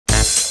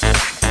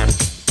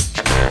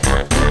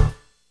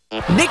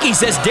Nikki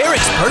says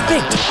Derrick's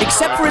perfect,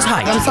 except for his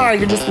height. I'm sorry,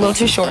 you're just a little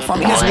too short for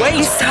me. His weight.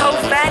 He's so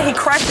fat, he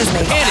crushes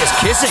me. And his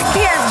kissing.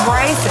 He has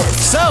braces.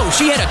 So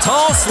she had a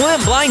tall,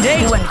 slim, blind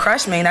date. He wouldn't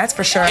crush me, that's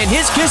for sure. And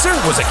his kisser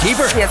was a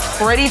keeper. He has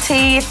pretty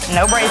teeth,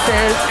 no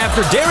braces.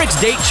 After Derrick's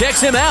date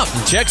checks him out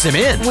and checks him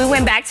in. We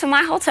went back to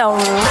my hotel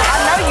room. I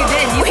know you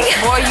did.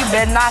 Boy, you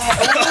better not have.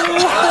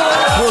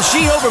 Will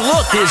she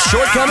overlook his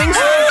shortcomings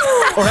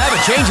or have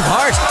a change of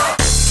heart?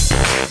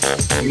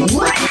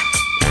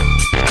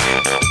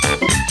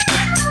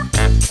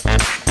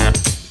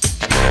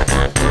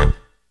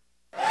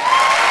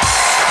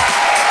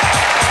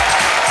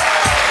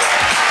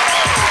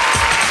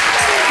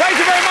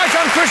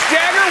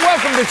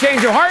 Welcome to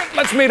Change Your Heart.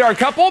 Let's meet our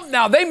couple.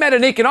 Now, they met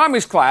in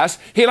economics class.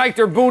 He liked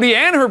her booty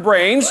and her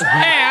brains,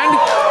 and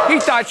he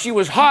thought she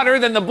was hotter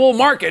than the bull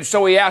market,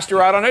 so he asked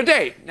her out on a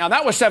date. Now,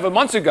 that was 7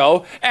 months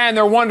ago, and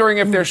they're wondering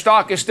if their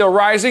stock is still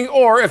rising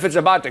or if it's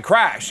about to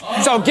crash.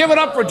 So give it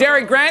up for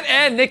Derrick Grant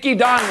and Nikki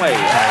Donnelly.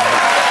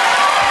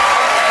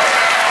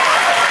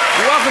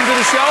 Welcome to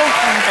the show.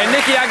 And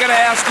Nikki, I got to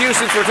ask you,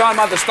 since we're talking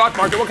about the stock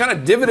market, what kind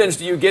of dividends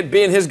do you get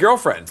being his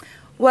girlfriend?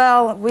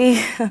 Well,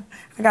 I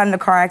got in a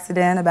car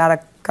accident about a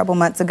couple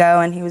months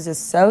ago, and he was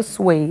just so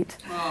sweet.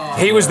 Oh.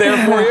 He was there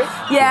for you?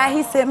 Yeah,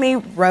 he sent me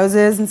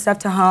roses and stuff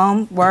to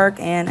home, work,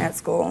 and at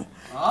school.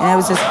 And it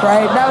was just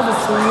great. That was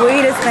the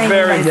sweetest thing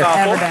he's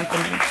ever done for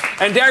me.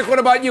 And Derrick, what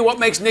about you? What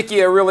makes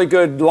Nikki a really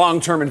good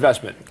long-term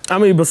investment? I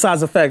mean,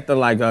 besides the fact that,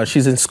 like,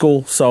 she's in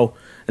school, so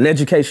and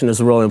education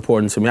is really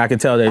important to me. I can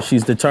tell that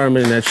she's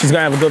determined, that she's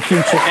going to have a good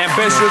future.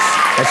 Ambitious.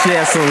 And she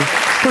has some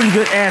pretty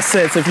good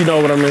assets, if you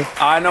know what I mean.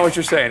 I know what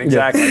you're saying,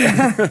 exactly.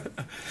 Yeah.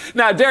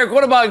 Now, Derrick,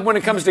 what about when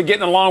it comes to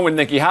getting along with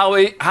Nikki? How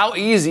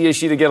easy is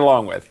she to get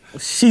along with?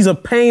 She's a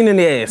pain in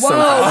the ass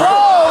sometimes.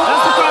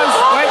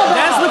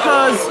 That's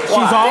because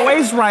she's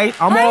always right.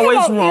 I'm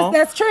always wrong.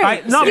 That's true.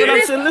 Right? No, but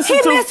I'm saying,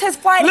 he missed his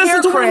flight here,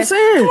 Listen to what I'm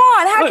saying. Come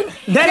on, how Look,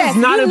 that is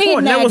not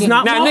important. That was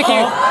not now, my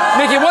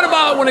Nikki, what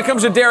about when it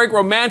comes to Derrick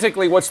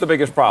romantically? What's the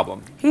biggest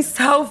problem? He's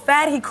so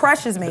fat, he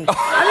crushes me. I mean,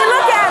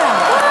 look at him.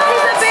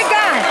 He's a big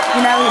guy.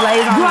 You know, he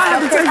lays on Do I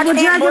have to take my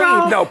jacket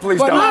off? No, please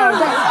don't.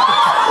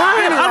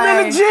 I'm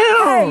in the gym.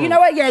 Hey, you know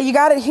what? Yeah, you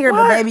got it here,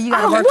 but baby, you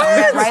got to work on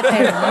it right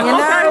there. You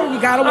know,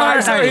 you got to work.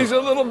 Right, so he's a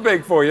little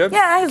big for you.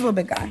 Yeah, he's a little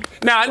big guy.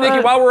 Now, Nikki,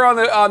 while we're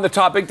on the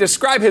topic,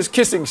 describe his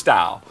kissing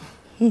style.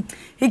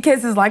 He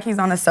kisses like he's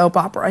on a soap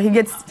opera. He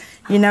gets,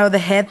 you know, the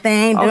head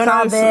thing, doing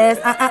all this.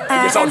 He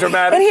gets all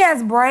dramatic. And he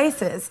has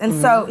braces,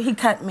 and so he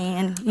cut me,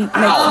 and he makes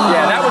me.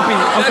 Yeah, that'd be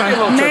a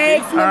little tricky.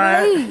 Makes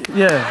me bleed.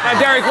 Yeah. Now,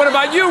 Derrick, what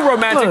about you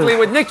romantically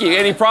with Nikki?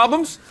 Any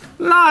problems?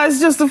 Nah, it's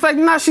just the fact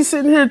now she's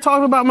sitting here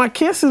talking about my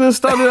kissing and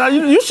stuff.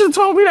 You should have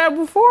told me that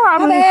before.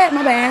 My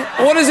bad.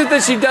 What is it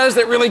that she does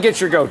that really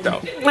gets your goat,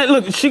 though? Like,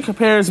 look, she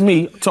compares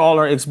me to all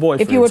her ex-boyfriends.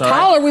 If you were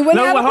taller, we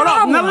wouldn't have a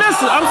problem. Now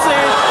listen, I'm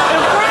saying,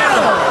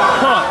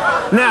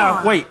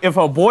 now wait, if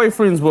her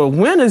boyfriends were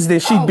winners, then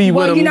she'd be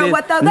with them you know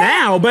what, though?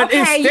 now. But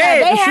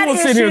instead, if she was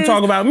sitting here and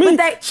talk about me,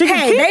 she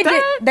can keep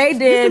that. They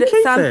did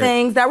some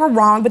things that were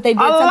wrong, but they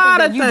did something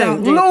that you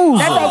don't do.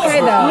 Losers. That's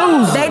okay,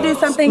 though. They do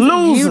some things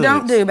you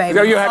don't do, baby.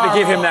 So you have to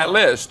give him that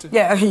list.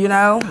 Yeah, you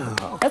know.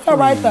 That's all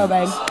right, though,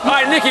 baby. All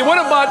right, Nikki, what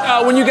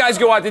about when you guys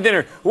go out to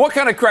dinner? What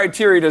kind of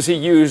criteria does he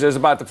use as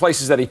about the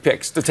places that he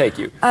picks to take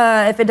you?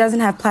 If it doesn't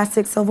have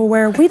plastic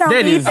silverware, we don't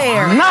eat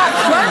there.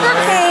 Burger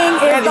King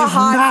is the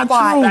hot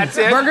spot. That's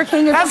it? Burger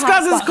King is the hot spot.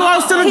 That's because it's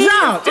close to the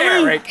job.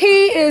 Derrick.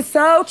 He is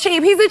so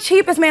cheap. He's the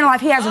cheapest man alive.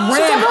 He has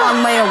ribs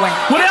on layaway.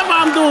 Whatever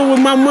I'm doing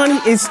with my money,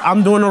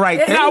 I'm doing the right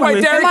thing. Now,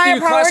 wait, Derrick, do you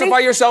classify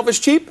yourself as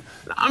cheap?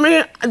 I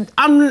mean,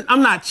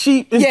 I'm not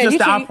cheap. It's just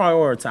that I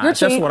prioritize. You're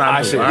cheap. That's what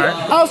I do. All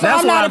right? Oh, so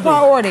I'm not a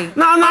priority.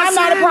 No, I'm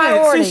not a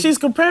priority. See, she's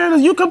comparing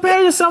us. You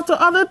compare yourself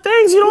to other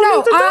things. You don't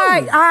need to do.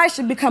 I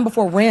should become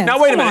before rent.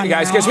 Now, wait a minute,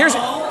 guys, because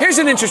here's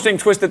an interesting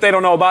twist that they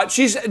don't know about.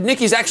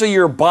 Nikki's actually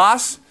your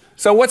boss.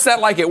 So what's that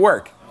like at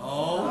work?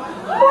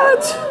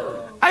 What?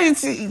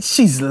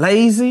 She's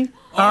lazy.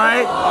 All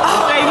right?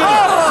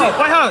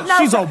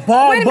 She's a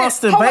ball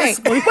buster,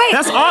 basically.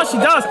 That's all she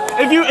does.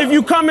 If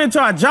you come into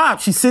our job,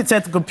 she sits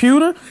at the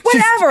computer.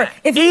 Whatever.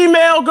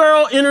 Email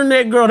girl,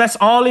 internet girl, that's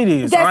all it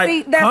is. All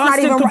right? That's not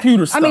even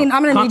computer stuff. I mean,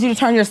 I'm going to need you to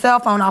turn your cell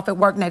phone off at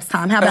work next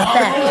time. How about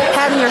that?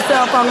 Having your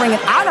cell phone ringing.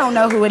 I don't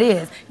know who it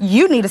is.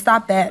 You need to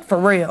stop that for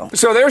real.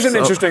 So there's an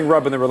interesting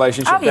rub in the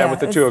relationship there with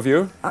the two of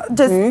you. Yeah,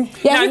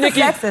 now, he's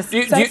Nikki,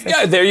 sexist.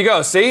 Yeah, there you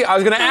go. See, I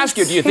was going to ask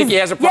you, do you think he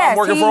has a problem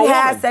working for a woman?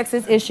 Yes, he has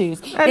sexist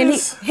issues. And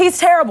he's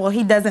terrible.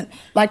 He doesn't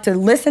like to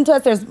listen to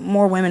us. There's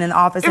more women in the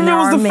office than there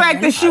are men. If it was the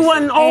fact that she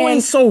wasn't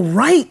always so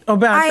right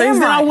about things,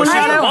 then I wouldn't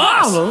have a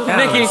problem.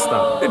 Nikki,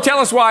 tell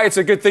us why it's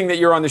a good thing that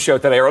you're on the show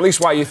today, or at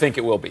least why you think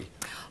it will be.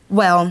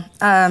 Well,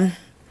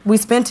 we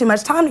spend too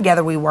much time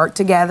together. We work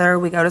together.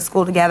 We go to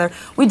school together.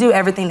 We do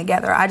everything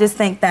together. I just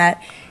think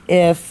that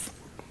if,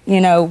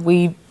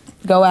 we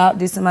go out,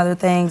 do some other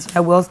things,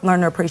 we'll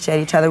learn to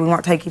appreciate each other. We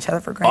won't take each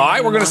other for granted. All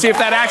right, we're going to see if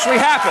that actually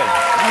happened.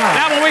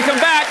 Now, when we come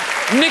back,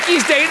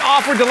 Nikki's date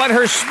offered to let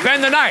her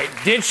spend the night.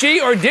 Did she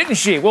or didn't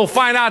she? We'll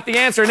find out the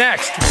answer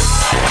next.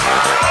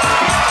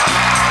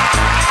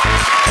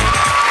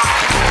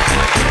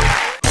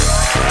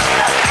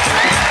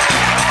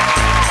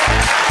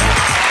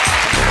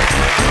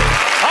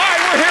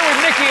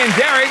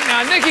 and Derrick.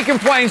 Now, Nikki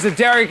complains that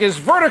Derrick is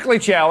vertically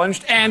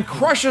challenged and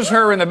crushes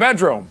her in the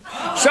bedroom.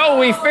 So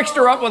we fixed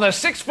her up with a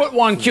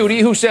 6'1" cutie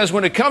who says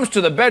when it comes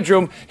to the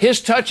bedroom,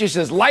 his touch is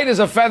as light as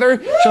a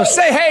feather. So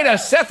say hey to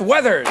Seth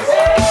Weathers. How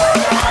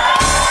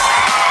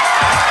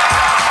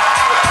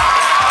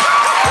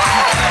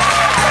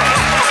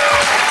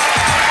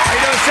you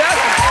doing, Seth?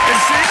 Good to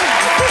see you.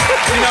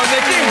 You know,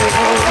 Nikki?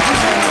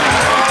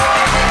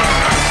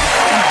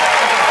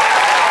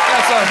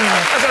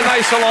 That's a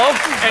nice hello.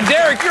 And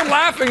Derrick, you're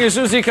laughing as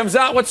soon as he comes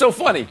out. What's so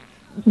funny?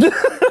 I'm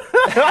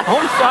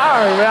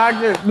sorry,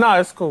 man. No,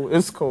 it's cool.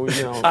 It's cool,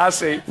 you know. I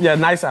see. Yeah,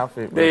 nice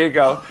outfit. Man. There you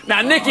go.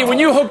 Now, Nikki, when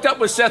you hooked up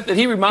with Seth, did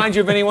he remind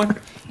you of anyone?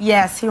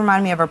 Yes, he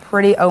reminded me of a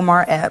pretty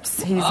Omar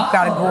Epps. He's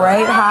got a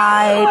great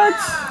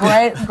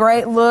height,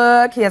 great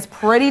look. He has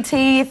pretty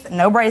teeth,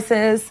 no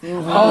braces. So you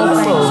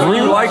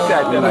like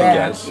that then, I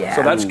guess. Yeah.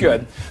 So that's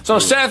good. So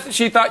Seth,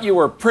 she thought you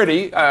were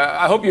pretty.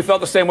 I hope you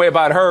felt the same way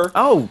about her.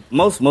 Oh,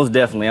 most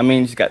definitely. I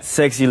mean, she's got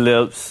sexy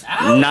lips,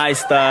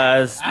 nice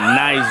thighs,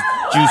 nice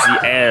juicy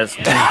ass.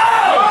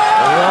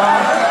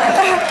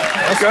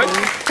 That's good.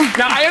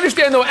 Now, I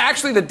understand, though,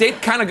 actually the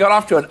date kind of got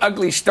off to an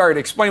ugly start.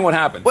 Explain what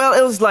happened. Well,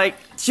 it was like,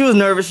 she was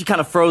nervous, she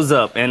kind of froze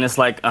up, and it's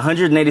like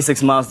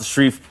 186 miles to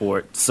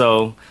Shreveport,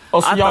 so...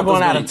 Oh, so y'all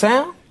going out of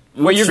town?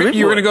 Well, you were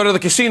going to go to the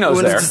casinos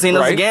there, to the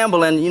casinos right? to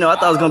gamble, and, you know, I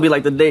thought it was going to be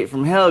like the date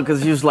from hell,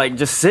 because she was like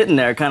just sitting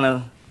there, kind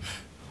of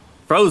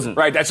frozen.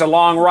 Right, that's a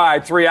long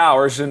ride, 3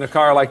 hours in a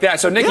car like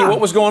that. So, Nikki, what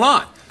was going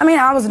on? I mean,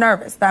 I was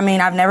nervous. I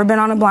mean, I've never been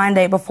on a blind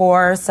date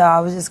before, so I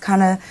was just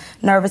kind of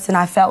nervous, and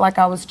I felt like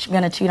I was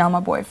going to cheat on my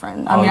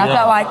boyfriend. I mean, I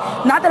felt like,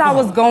 not that I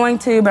was going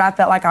to, but I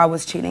felt like I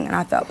was cheating, and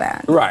I felt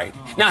bad. Right.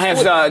 Now,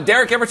 has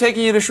Derrick ever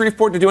taken you to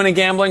Shreveport to do any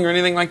gambling or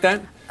anything like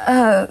that?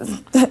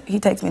 He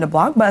takes me to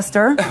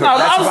Blockbuster. No,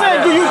 I'm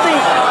saying, do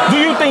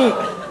you think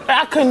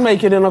I couldn't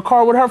make it in a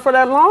car with her for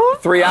that long?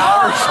 3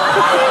 hours?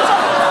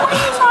 What are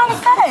you trying to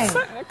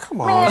say?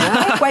 Come on,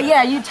 man. Well,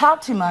 yeah, you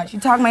talk too much. You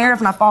talk my ear off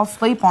and I fall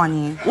asleep on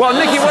you. Well,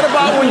 Nikki, what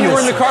about when you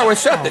were in the car with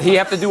Seth? Did he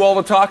have to do all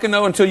the talking,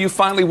 though, until you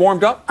finally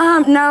warmed up?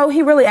 No,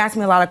 he really asked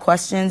me a lot of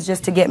questions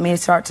just to get me to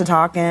start to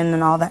talking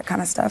and all that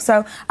kind of stuff.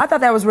 So I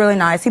thought that was really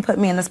nice. He put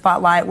me in the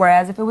spotlight,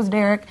 whereas if it was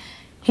Derrick,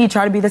 he'd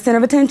try to be the center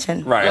of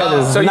attention. Right.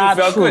 So you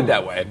felt good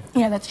that way.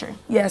 Yeah, that's true.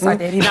 Yes, I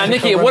did. Now,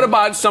 Nikki, what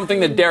about something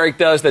that Derrick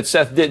does that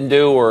Seth didn't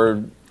do,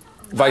 or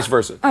vice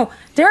versa? Oh,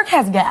 Derrick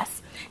has gas.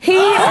 He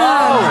at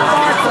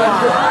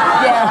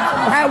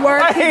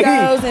work he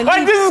goes and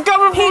this is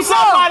coming from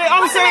somebody.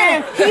 I'm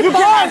saying he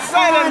falls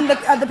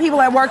on the people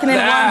at work and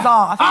then runs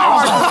off.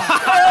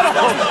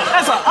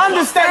 That's an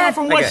understatement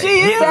from what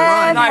she is.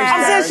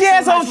 I'm saying she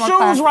has on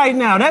shoes right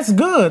now. That's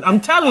good. I'm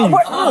telling you.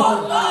 What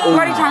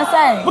are you trying to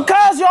say?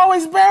 Because you're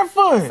always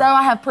barefoot. So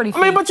I have pretty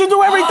feet. I mean, but you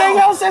do everything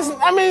else. That's,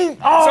 I mean,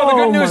 so the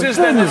good news is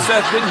then that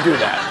Seth didn't do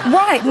that.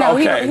 Right. No,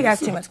 he has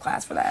too much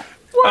class for that.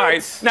 What? All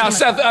right. Now,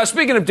 Seth,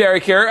 speaking of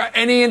Derrick here,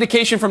 any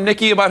indication from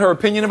Nikki about her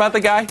opinion about the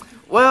guy?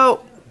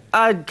 Well,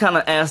 I kind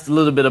of asked a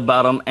little bit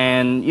about him,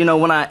 and, you know,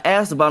 when I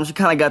asked about him, she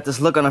kind of got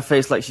this look on her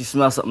face like she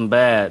smelled something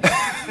bad.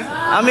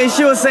 I mean,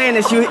 she was saying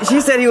that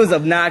she said he was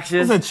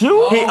obnoxious. Is it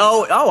you?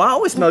 I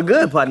always smell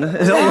good, partner.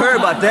 Don't worry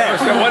about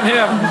that. It wasn't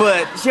him.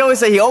 But she always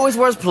said he always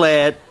wears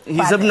plaid,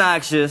 he's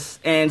obnoxious,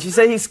 and she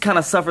said he kind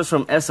of suffers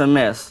from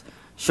SMS.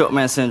 Short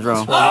man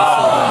syndrome. But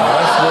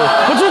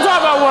you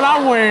talk about what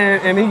I'm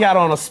wearing, and he got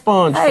on a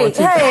sponge for it.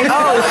 Hey.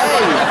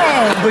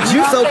 But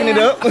you soaking it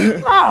up.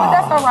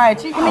 That's all right.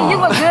 I mean, you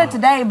look good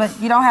today, but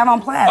you don't have on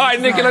plaid. All right,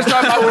 Nikki, let's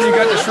talk about when you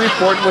got to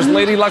Shreveport. Was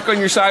Lady Luck on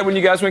your side when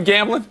you guys went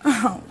gambling?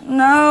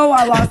 No,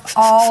 I lost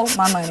all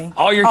my money.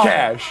 All your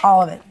cash?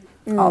 All of it.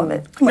 All of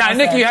it. Now,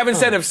 Nikki, you haven't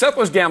said if Seth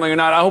was gambling or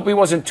not. I hope he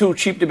wasn't too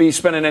cheap to be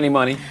spending any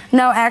money.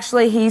 No,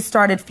 actually, he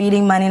started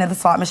feeding money into the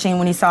slot machine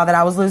when he saw that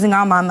I was losing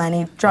all my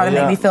money, trying to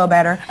make me feel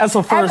better. That's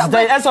a first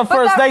date. That's a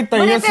first date thing.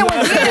 But if it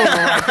was you,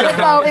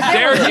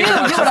 would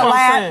have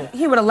laughed.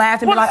 He would have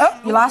laughed and be like, "Oh,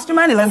 you lost your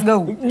money. Let's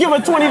go." Give her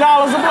 $20 to play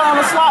on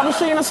a slot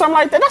machine or something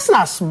like that. That's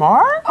not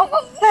smart. Oh,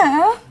 well,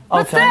 yeah.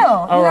 But still, you know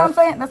what I'm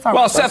saying? That's all right.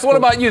 Well, Seth, what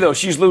about you, though?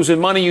 She's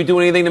losing money. You do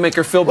anything to make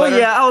her feel better? Well,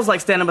 yeah, I was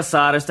like standing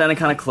beside her, standing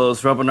kind of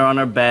close, rubbing her on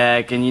her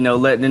back, and, you know,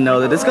 letting her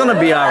know that it's going to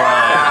be all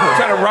right.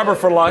 Trying to rub her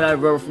for luck.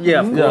 Yeah,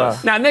 of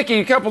course. Now, Nikki,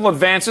 a couple of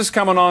advances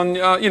coming on,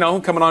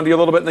 coming on to you a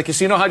little bit in the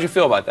casino. How'd you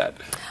feel about that?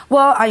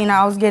 Well,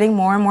 I was getting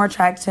more and more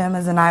attracted to him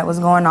as the night was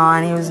going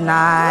on. He was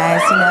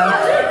nice,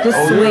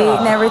 just sweet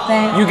and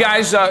everything. You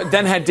guys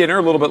then had dinner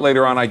a little bit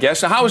later on, I guess.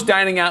 So how was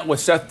dining out with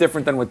Seth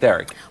different than with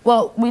Derrick?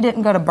 Well, we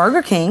didn't go to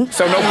Burger King.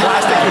 So no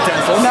plastic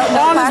utensils? No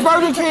Honest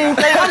Burger King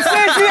thing. I'm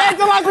saying she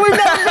acting like we've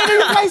never been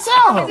in place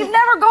out. You've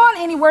never gone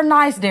anywhere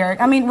nice,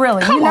 Derrick. I mean,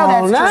 really, you know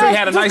that's true. So you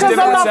had a nice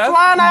dinner with Seth?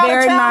 Flying out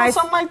Very of town nice, or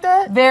something like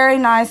that? Very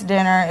nice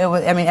dinner. It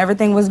was. I mean,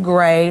 everything was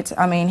great.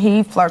 I mean,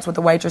 he flirts with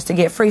the waitress to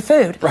get free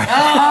food.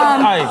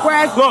 Right.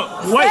 Whereas Look,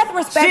 wait. Seth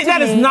respected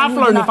That is me, not and he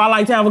flirting. did If I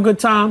like to have a good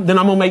time, then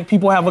I'm gonna make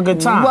people have a good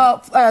time.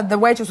 Well, the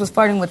waitress was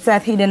flirting with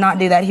Seth. He did not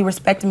do that. He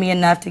respected me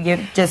enough to give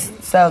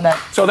just so that.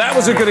 So that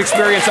was a good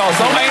experience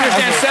also. I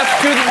understand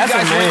Seth, too, That's a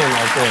man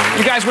right there.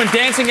 you guys went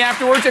dancing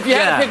afterwards. If you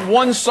had to pick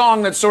one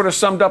song that sort of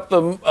summed up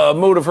the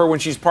mood of her when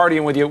she's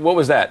partying with you, what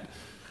was that?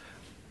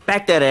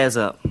 Back that ass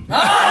up.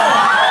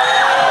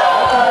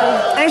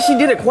 And she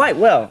did it quite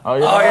well. Oh,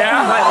 yeah? Oh,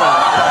 yeah? Quite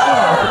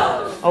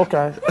well.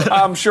 Okay.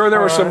 I'm sure there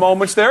were some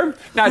moments there.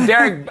 Now,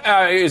 Derrick,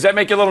 does that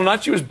make you a little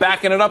nuts? She was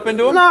backing it up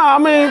into him? No, I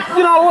mean,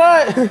 you know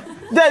what?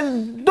 That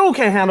dude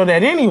can't handle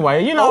that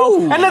anyway, you know.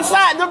 Ooh.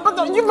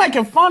 And you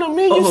making fun of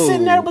me. You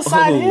sitting there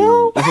beside him.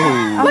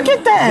 Look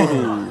at that.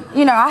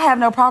 You know, I have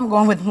no problem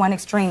going with one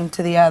extreme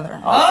to the other.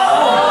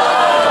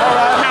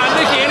 Now,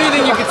 Nikki,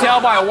 anything you could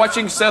tell by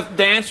watching Seth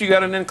dance you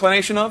got an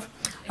inclination of?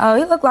 Oh,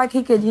 he looked like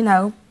he could, you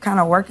know, kind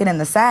of work it in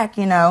the sack,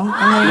 you know.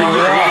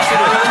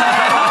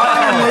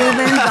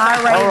 Moving,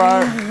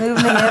 gyrating,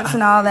 moving the hips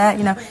and all that.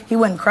 You know, he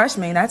wouldn't crush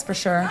me, that's for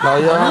sure. Oh,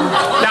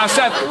 yeah? Now,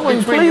 Seth,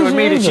 between you and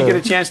me, did she get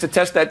a chance to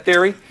test that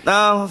theory?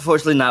 No,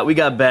 unfortunately not. We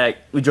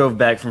drove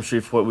back from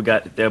Shreveport. We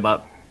got there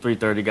about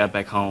 3:30, got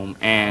back home.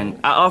 And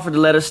I offered to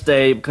let her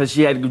stay because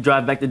she had to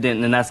drive back to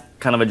Denton, and that's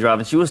kind of a drive,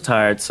 and she was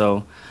tired,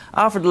 so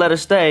I offered to let her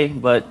stay,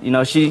 but, you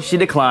know, she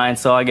declined,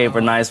 so I gave her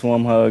a nice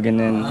warm hug, and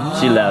then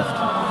she left.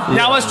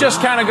 Now, let's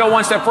just kind of go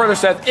one step further,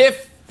 Seth.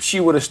 If she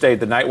would have stayed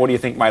the night, what do you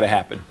think might have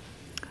happened?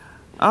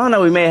 I don't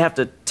know, we may have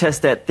to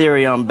test that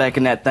theory on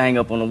backing that thing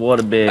up on the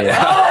waterbed. All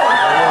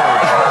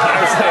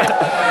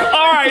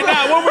right,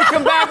 now, when we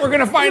come back, we're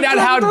going to find out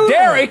how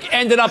Derrick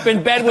ended up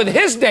in bed with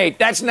his date.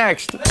 That's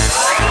next. All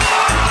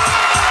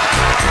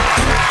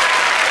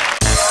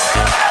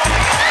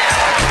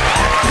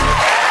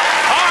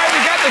right, we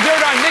got the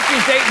dirt on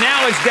Nikki's date.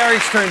 Now it's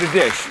Derrick's turn to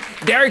dish.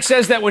 Derrick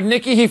says that with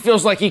Nikki, he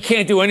feels like he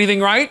can't do anything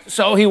right,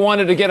 so he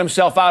wanted to get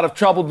himself out of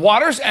troubled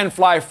waters and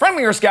fly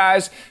friendlier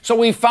skies, so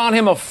we found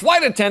him a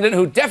flight attendant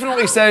who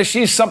definitely says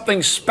she's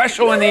something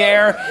special in the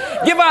air.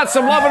 Give out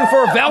some loving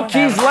for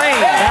Velkise Lane.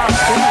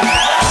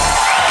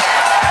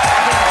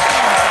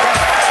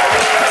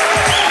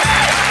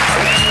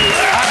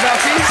 Hi,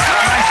 Velkise.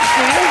 Nice to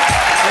see you.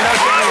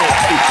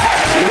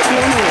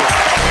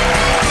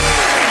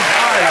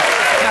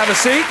 Have a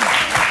seat.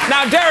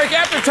 Now, Derrick,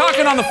 after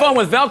talking on the phone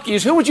with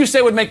Velkise, who would you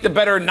say would make the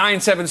better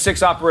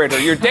 976 operator?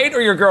 Your date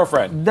or your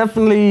girlfriend?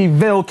 Definitely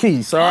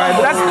Velkise, all right?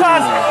 But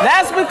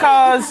that's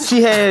because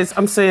she has,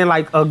 I'm saying,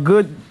 like a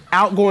good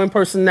outgoing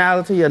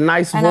personality, a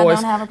nice And voice.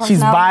 I don't have a She's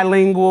personality.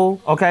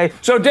 bilingual, okay? Oh,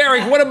 So,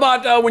 Derrick, what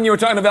about when you were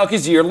talking to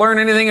Velkise? Did you learn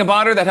anything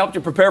about her that helped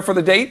you prepare for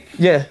the date?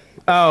 Yeah.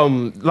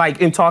 Like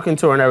in talking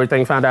to her and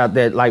everything, found out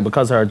that like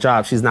because of her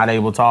job, she's not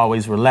able to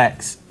always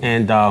relax.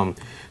 And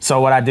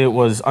so what I did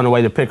was on the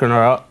way to picking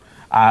her up,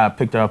 I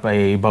picked her up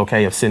a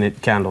bouquet of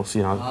scented candles,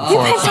 you know. You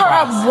picked her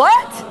up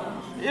what?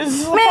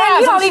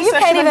 Man, you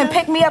can't even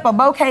pick me up a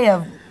bouquet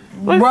of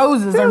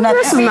roses or nothing.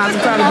 This is not the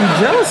time to be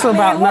jealous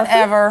about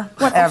Whatever.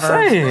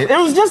 nothing. It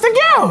was just a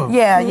gift.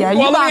 Yeah.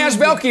 Well, let me ask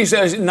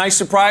Velkise, a nice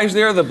surprise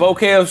there, the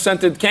bouquet of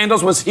scented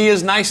candles. Was he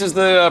as nice as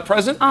the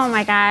present? Oh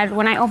my God,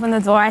 when I opened the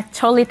door, I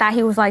totally thought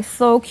he was like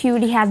so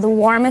cute. He had the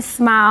warmest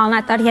smile, and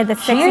I thought he had the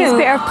sexiest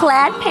pair of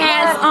plaid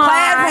pants on.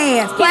 Plaid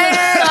pants. He was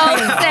so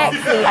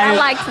sexy. I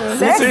liked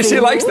him. She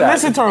likes that.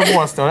 Listen to her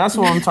voice, though. That's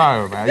what I'm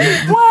tired about.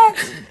 What?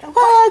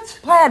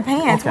 Plaid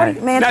pants. Okay.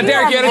 What, man, Now,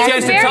 Derrick, you had a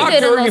chance to Very talk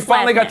good to in her. those You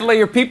finally got to lay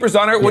your peepers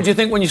on her. What'd you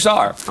think when you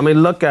saw her? I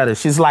mean, look at her.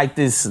 She's like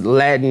this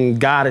Latin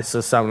goddess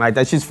or something like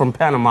that. She's from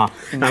Panama.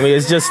 I mean,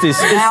 it's just this.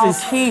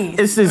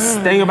 It's this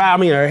thing about. I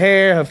mean, her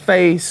hair, her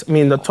face. I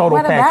mean, the total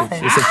What about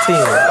package. it? It's a 10. Oh,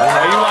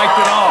 you liked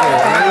it all.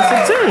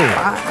 It's a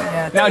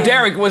 10. Now,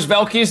 Derrick, was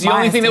Velkise the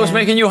only thing that was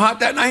making you hot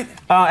that night?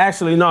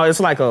 Actually, no.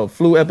 It's like a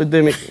flu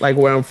epidemic, like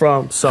where I'm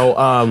from. So,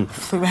 I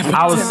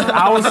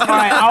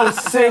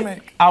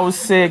was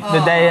sick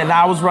the day, and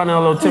I was running a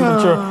little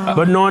temperature.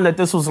 But knowing that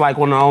this was like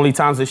one of the only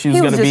times that she was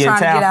going to be in town,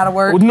 trying to get out of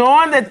work.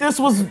 knowing that this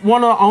was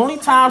one of the only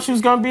times she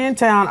was going to be in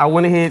town, I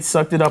went ahead,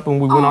 sucked it up,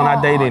 and we went on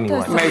our date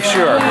anyway. Make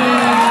sure.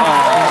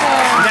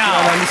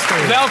 Now,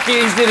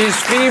 Velkise, did his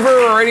fever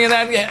or any of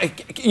that,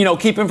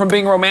 keep him from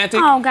being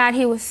romantic? Oh God,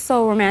 he was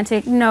so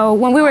romantic. No,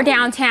 when we were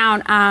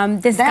downtown,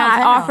 this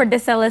guy offered to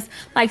sell us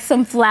like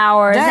some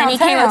flowers, and he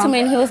came up to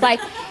me and he was like,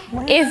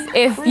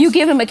 "If you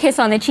give him a kiss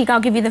on the cheek, I'll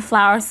give you the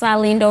flowers." So I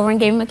leaned over and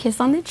gave him a kiss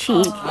on the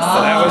cheek.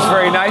 Oh, that was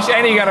very nice,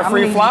 and he got a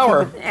free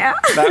flower. Yeah.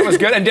 That was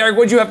good. And Derrick,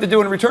 what'd you have to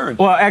do in return?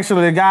 Well,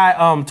 actually, the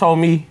guy told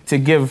me to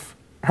give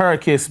her a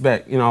kiss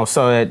back,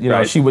 so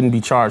that she wouldn't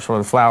be charged for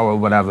the flower or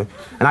whatever.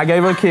 And I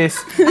gave her a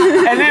kiss.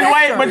 And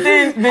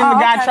then the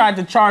guy tried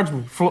to charge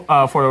me for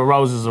the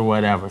roses or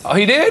whatever. Oh,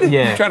 he did?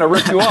 Yeah. Trying to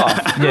rip you off.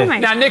 Yeah. Oh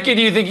Now, Nikki,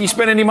 do you think he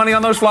spent any money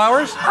on those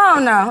flowers?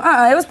 Oh no,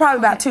 it was probably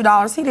about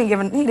 $2. He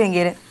didn't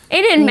get it.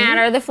 It didn't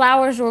matter. The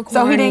flowers were corny.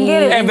 So he didn't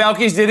get it. And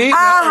Velkise, did he?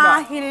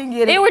 He didn't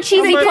get it. They were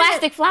cheesy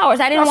plastic flowers.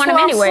 I didn't want them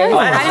anyway.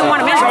 I didn't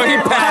want them So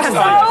anyway. he passed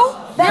on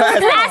it. They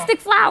were plastic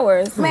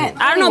flowers. Man,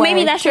 I don't know.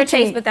 Maybe anyway, that's your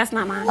taste, but that's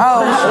not mine.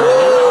 Oh.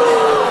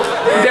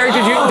 Derrick,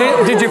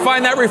 did you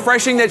find that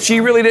refreshing that she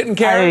really didn't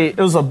care? Hey, it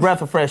was a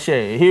breath of fresh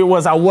air. Here it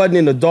was, I wasn't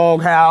in the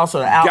doghouse or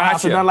the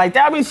outhouse or nothing like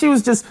that. I mean, she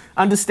was just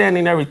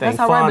understanding everything.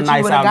 That's Fun,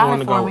 nice, outgoing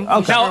to go.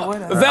 Okay. Now,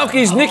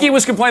 Velkise, Nikki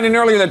was complaining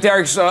earlier that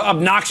Derrick's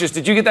obnoxious.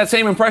 Did you get that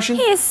same impression?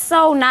 He is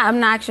so not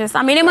obnoxious.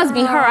 I mean, it must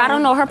be her. I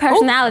don't know her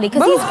personality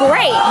because he's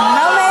great.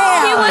 No,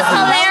 ma'am. He was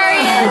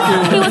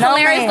hilarious. He was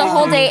hilarious the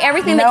whole day.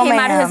 Everything that came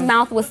out of his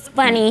mouth was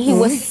funny. He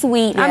was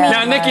sweet. Yeah. I mean,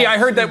 now, Nikki, I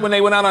heard that when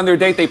they went out on their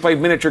date, they played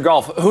miniature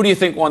golf. Who do you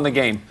think won the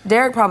game?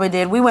 Derrick probably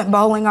did. We went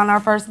bowling on our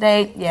first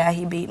date. Yeah,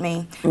 he beat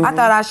me. I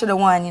thought I should have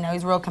won. You know,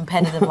 he's real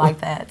competitive like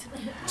that.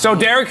 So,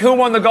 Derrick, who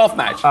won the golf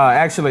match?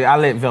 Actually, I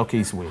let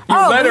Velkise win.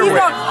 Let her win.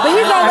 But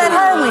he's gonna let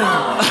her win.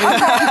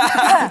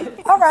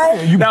 Okay. All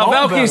right. Now,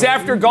 Velkise,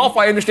 after golf,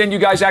 I understand you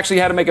guys actually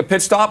had to make a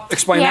pit stop.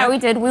 Explain that. Yeah, we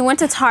did. We went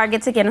to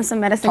Target to get him some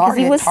medicine because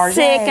he was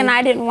sick, and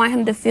I didn't want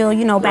him to feel,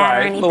 you know, bad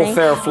or anything.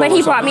 But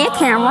he brought me a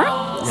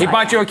camera. He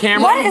bought you a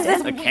camera? What is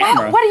this?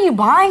 What are you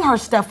buying her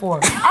stuff for?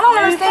 I don't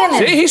understand this.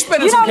 See, he's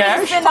spending some cash. You don't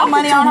need to spend no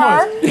money on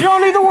her. You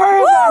don't need to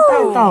worry about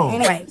that, though.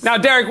 Anyway. Now,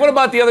 Derrick, what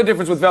about the other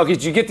difference with Velkise?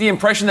 Did you get the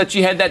impression that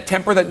she had that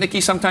temper that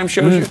Nikki sometimes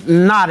shows you?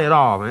 Not at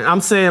all, man.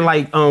 I'm saying,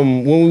 like,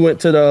 when we went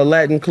to the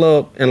Latin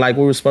club and, like,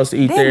 we were supposed to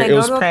eat there, it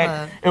was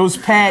packed. It was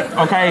packed,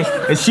 okay?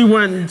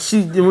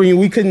 And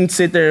we couldn't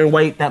sit there and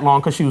wait that long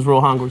because she was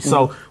real hungry.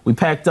 So we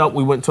packed up.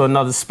 We went to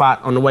another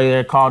spot on the way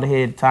there, called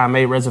ahead of time,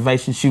 made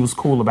reservations. She was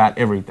cool about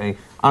everything,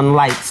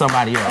 unlike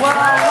somebody else.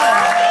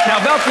 Now,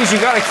 Velkise, you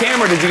got a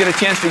camera. Did you get a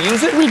chance to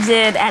use it? We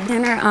did at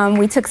dinner.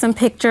 We took some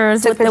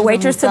pictures. The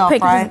waitress took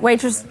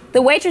pictures.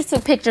 The waitress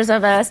took pictures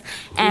of us,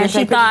 and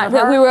she thought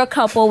that we were a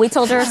couple. We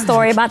told her a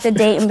story about the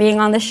date and being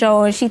on the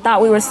show, and she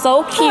thought we were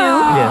so cute.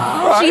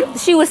 Yeah.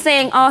 She was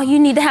saying, "Oh, you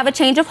need to have a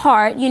change of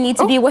heart. You need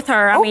to be with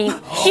her." I mean,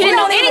 she didn't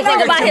know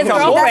anything about his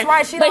girlfriend,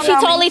 but she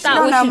totally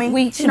thought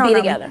we should be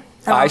together.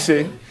 I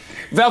see.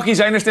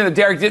 Velkise, I understand that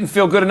Derrick didn't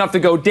feel good enough to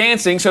go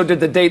dancing, so did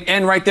the date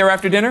end right there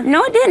after dinner?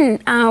 No, it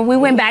didn't. We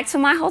went back to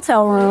my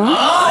hotel room. All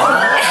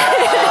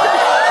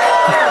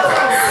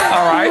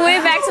right. We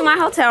went back to my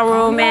hotel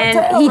room,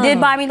 and he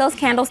did buy me those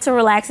candles to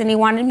relax, and he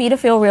wanted me to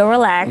feel real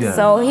relaxed,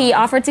 so he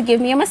offered to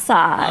give me a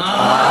massage.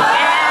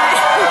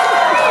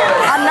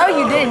 I know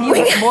you didn't.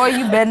 Boy,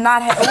 you better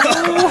not have.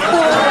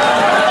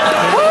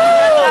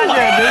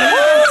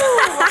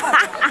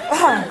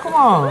 Come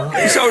on.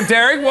 So,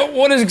 Derrick,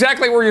 what is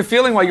exactly were you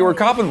feeling while you were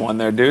copping one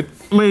there, dude?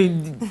 I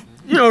mean,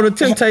 you know, the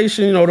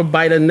temptation, you know, to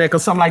bite a neck or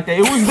something like that.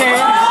 It was there,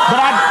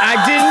 but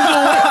I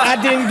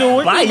didn't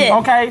do it.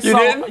 Okay, you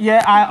didn't?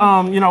 Yeah,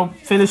 I you know,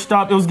 finished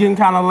up. It was getting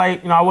kind of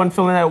late. You know, I wasn't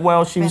feeling that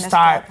well. She was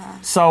tired.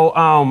 So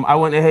I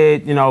went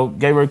ahead, you know,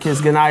 gave her a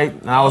kiss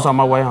goodnight, and I was on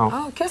my way home.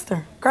 Oh, kissed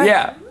her. Great.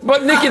 Yeah,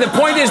 but Nikki, the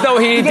point is though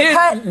he did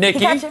actually give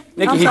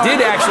her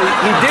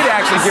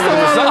the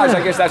massage.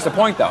 I guess that's the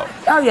point though.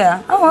 Oh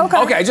yeah. Oh okay.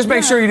 Okay, just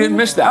make sure you didn't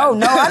miss that. Oh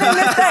no, I didn't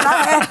miss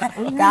that.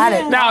 Got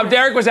it. Now,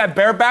 Derrick, was that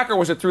bareback or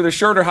was it through the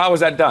shirt or how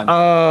was that done?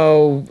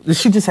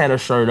 She just had her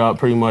shirt up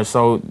pretty much.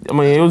 So I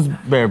mean, it was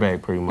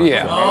bareback pretty much.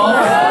 Yeah.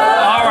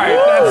 All right,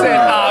 that's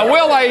it.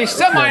 Will a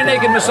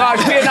semi-naked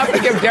massage be enough to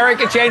give Derrick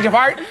a change of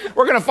heart?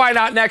 We're gonna find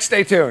out next.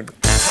 Stay tuned.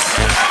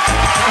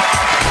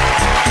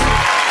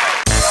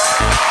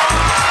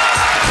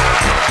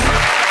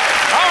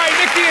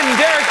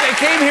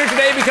 Came here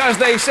today because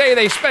they say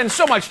they spend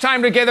so much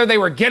time together they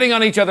were getting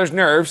on each other's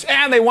nerves,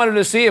 and they wanted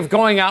to see if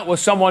going out with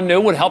someone new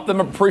would help them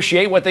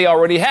appreciate what they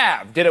already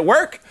have. Did it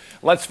work?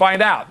 Let's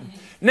find out.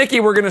 Nikki,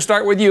 we're going to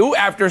start with you.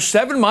 After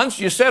 7 months,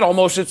 you said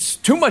almost it's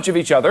too much of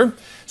each other.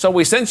 So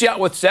we sent you out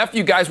with Seth.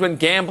 You guys went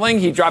gambling.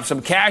 He dropped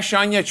some cash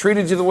on you,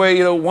 treated you the way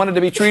you wanted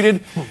to be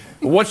treated.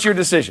 What's your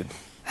decision?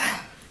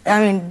 I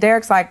mean,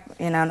 Derrick's like,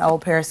 you know, an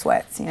old pair of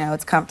sweats. You know,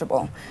 it's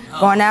comfortable.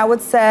 Going out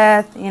with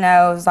Seth, you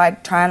know, it was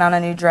like trying on a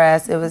new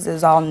dress. It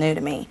was all new to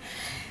me.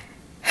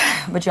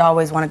 But you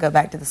always want to go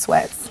back to the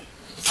sweats.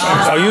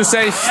 So you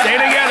say stay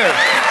together.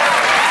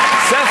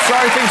 Seth,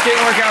 sorry things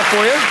didn't work out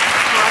for you.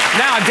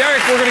 Now,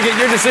 Derrick, we're going to get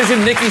your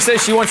decision. Nikki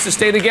says she wants to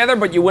stay together,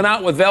 but you went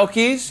out with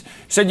Velkise.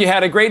 Said you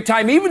had a great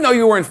time, even though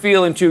you weren't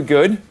feeling too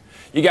good.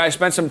 You guys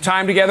spent some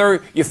time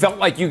together. You felt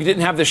like you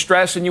didn't have the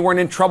stress and you weren't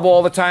in trouble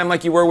all the time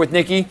like you were with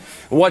Nikki.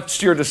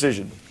 What's your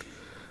decision?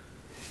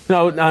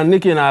 You know,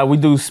 Nikki and I, we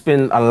do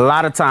spend a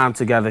lot of time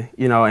together,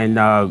 you know, and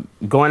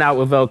going out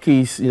with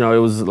Velkise, you know, it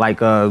was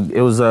like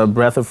it was a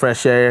breath of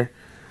fresh air.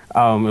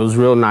 It was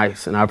real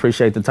nice, and I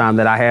appreciate the time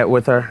that I had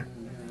with her.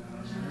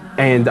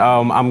 And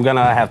I'm going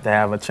to have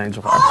a change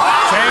of heart.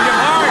 Change of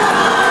heart.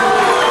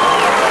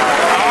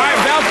 All right,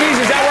 Velkise,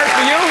 does that work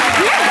for you?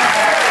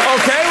 Yeah.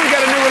 Okay, we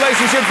got a new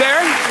relationship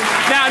there.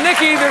 Now,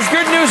 Nikki, there's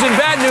good news and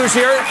bad news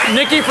here.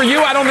 Nikki, for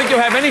you, I don't think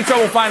you'll have any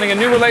trouble finding a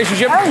new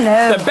relationship. Oh,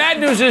 no. The bad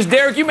news is,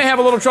 Derrick, you may have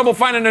a little trouble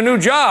finding a new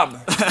job.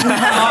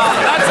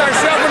 That's our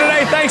show for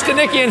today. Thanks to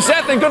Nikki and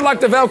Seth, and good luck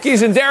to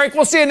Velkise and Derrick.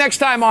 We'll see you next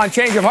time on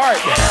Change of Heart.